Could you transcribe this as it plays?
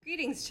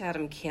Greetings,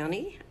 Chatham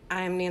County.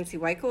 I'm Nancy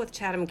Weichel with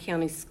Chatham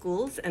County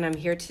Schools, and I'm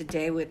here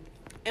today with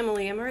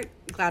Emily Emmerich,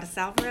 Gladys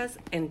Alvarez,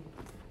 and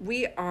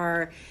we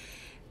are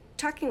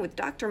talking with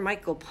Dr.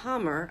 Micheal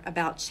Palmer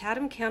about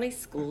Chatham County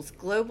Schools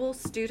Global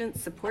Student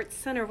Support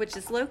Center, which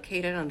is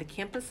located on the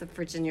campus of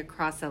Virginia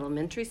Cross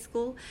Elementary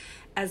School,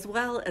 as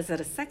well as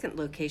at a second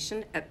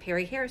location at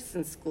Perry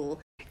Harrison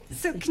School.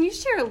 So can you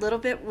share a little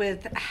bit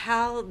with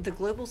how the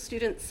Global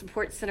Student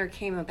Support Center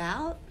came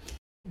about?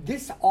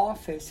 This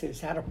office has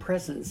had a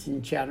presence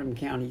in Chatham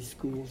County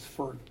Schools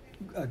for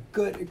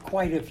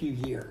quite a few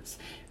years.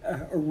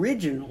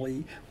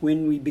 Originally,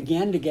 when we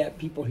began to get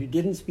people who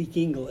didn't speak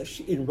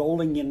English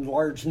enrolling in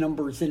large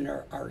numbers in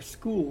our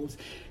schools,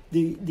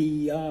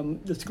 the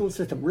school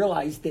system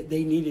realized that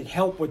they needed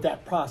help with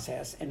that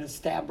process and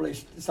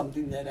established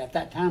something that at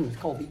that time was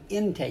called the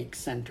intake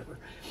center.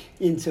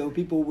 And so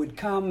people would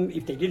come,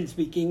 if they didn't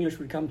speak English,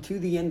 would come to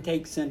the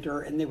intake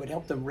center and they would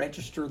help them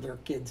register their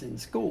kids in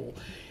school.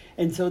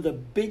 And so the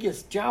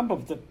biggest job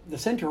of the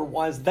center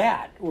was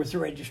the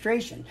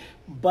registration.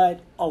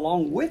 But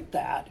along with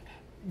that,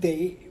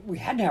 we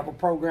had to have a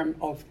program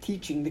of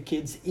teaching the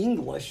kids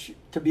English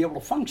to be able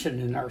to function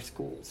in our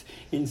schools.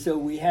 And so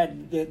we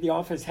had, the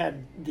office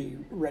had the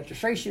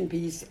registration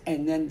piece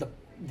and then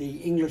the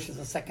English as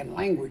a second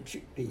language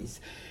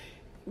piece.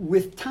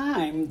 With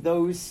time,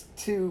 those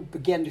two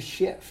began to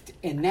shift,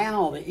 and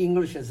now the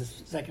English as a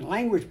second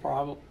language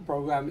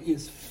program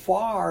is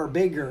far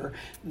bigger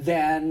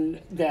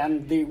than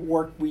the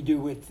work we do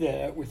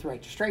with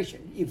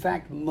registration. In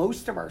fact,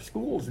 most of our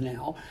schools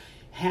now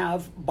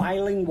have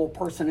bilingual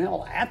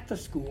personnel at the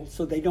school,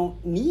 so they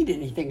don't need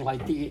anything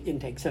like the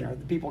intake center.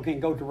 The people can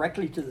go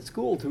directly to the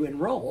school to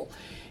enroll.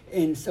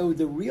 And so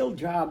the real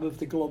job of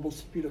the Global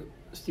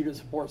Student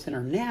Support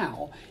Center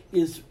now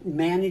is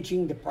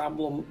managing the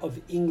problem of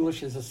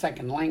English as a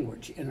second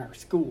language in our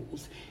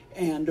schools,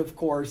 and of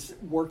course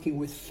working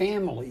with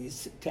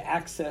families to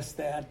access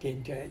that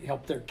and to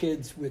help their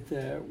kids with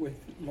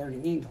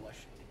learning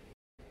English.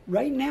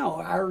 Right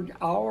now,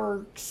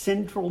 our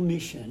central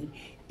mission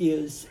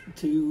is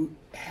to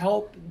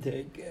help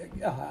the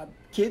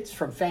kids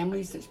from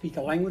families that speak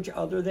a language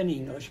other than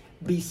English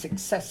be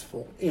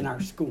successful in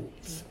our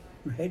schools.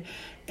 Right?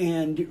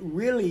 And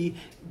really,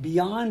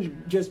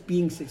 beyond just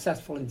being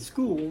successful in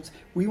schools,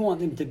 we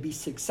want them to be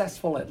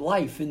successful at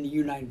life in the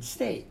United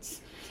States.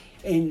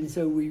 And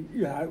so we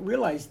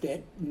realized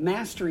that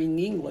mastering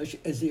English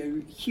is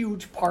a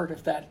huge part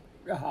of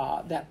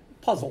that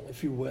puzzle,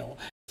 if you will.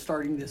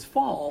 Starting this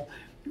fall,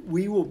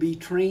 we will be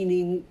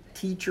training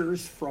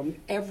teachers from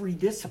every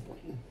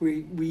discipline.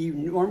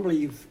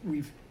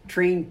 We've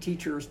trained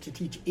teachers to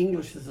teach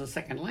English as a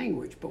second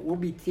language, but we'll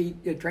be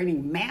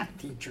training math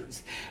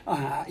teachers,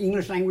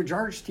 English language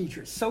arts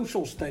teachers,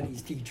 social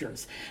studies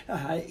teachers,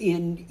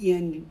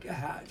 in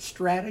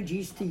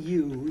strategies to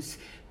use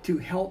to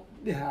help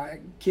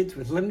kids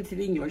with limited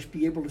English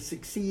be able to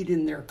succeed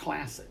in their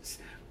classes.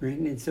 Right?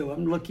 And so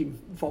I'm looking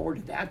forward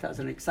to that. That's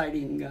an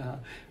exciting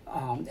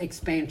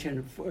expansion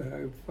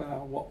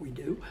of what we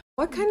do.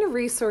 What kind of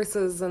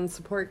resources and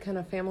support can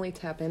a family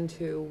tap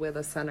into with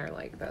a center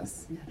like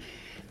this?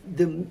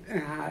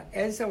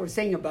 As I was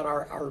saying about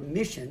our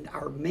mission,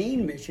 our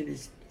main mission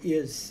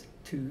is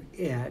to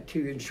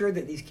ensure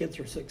that these kids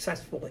are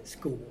successful at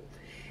school.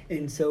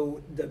 And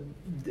so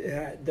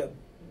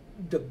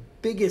the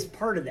biggest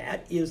part of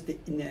that is the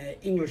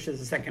English as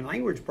a second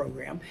language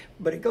program,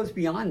 but it goes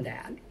beyond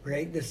that,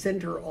 right? The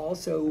center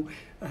also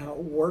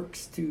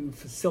works to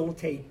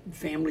facilitate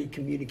family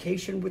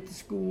communication with the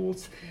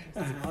schools,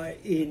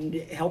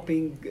 in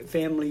helping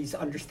families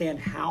understand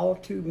how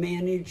to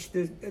manage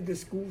the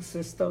school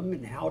system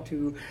and how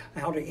to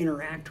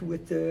interact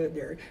with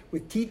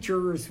with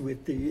teachers,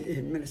 with the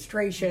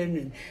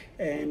administration,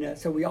 and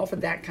so we offer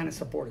that kind of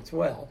support as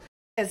well.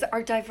 As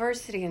our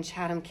diversity in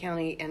Chatham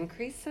County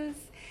increases,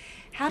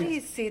 how do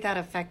you see that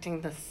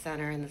affecting the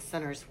center and the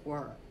center's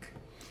work?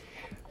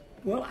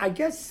 Well, I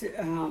guess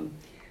the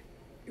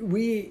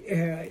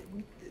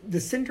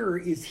center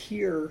is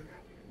here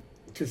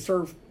to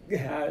serve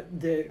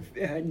the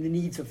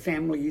needs of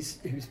families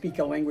who speak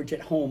a language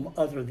at home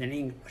other than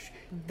English.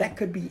 That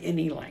could be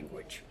any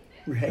language.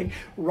 Right.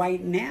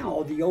 Right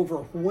now, the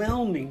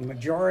overwhelming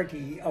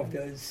majority of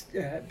those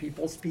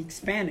people speak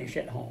Spanish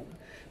at home.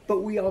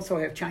 But we also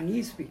have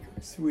Chinese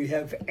speakers. We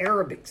have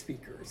Arabic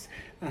speakers.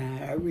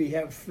 We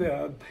have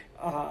a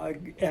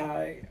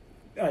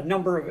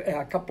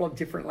couple of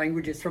different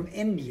languages from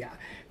India,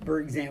 for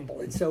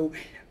example. And so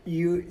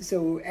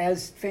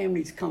as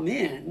families come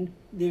in,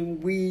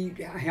 then we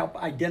help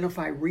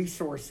identify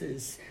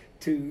resources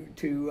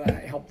to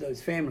help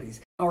those families.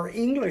 Our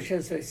English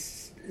as a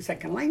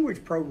second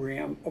language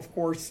program, of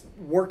course,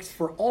 works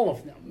for all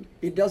of them.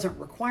 It doesn't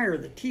require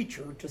the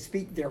teacher to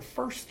speak their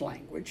first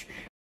language.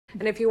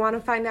 And if you want to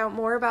find out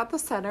more about the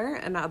center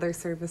and other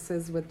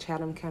services with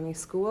Chatham County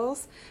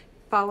Schools,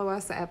 follow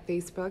us at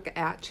Facebook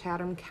at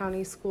Chatham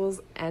County Schools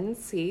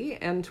NC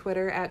and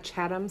Twitter at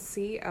Chatham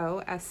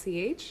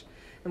COSCH.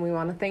 And we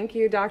want to thank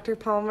you, Dr.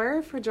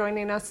 Palmer, for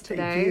joining us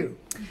today. Thank you.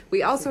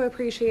 We also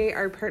appreciate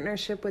our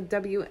partnership with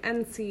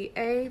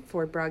WNCA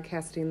for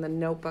broadcasting the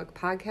Notebook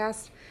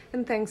podcast.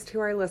 And thanks to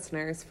our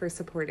listeners for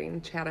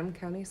supporting Chatham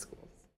County Schools.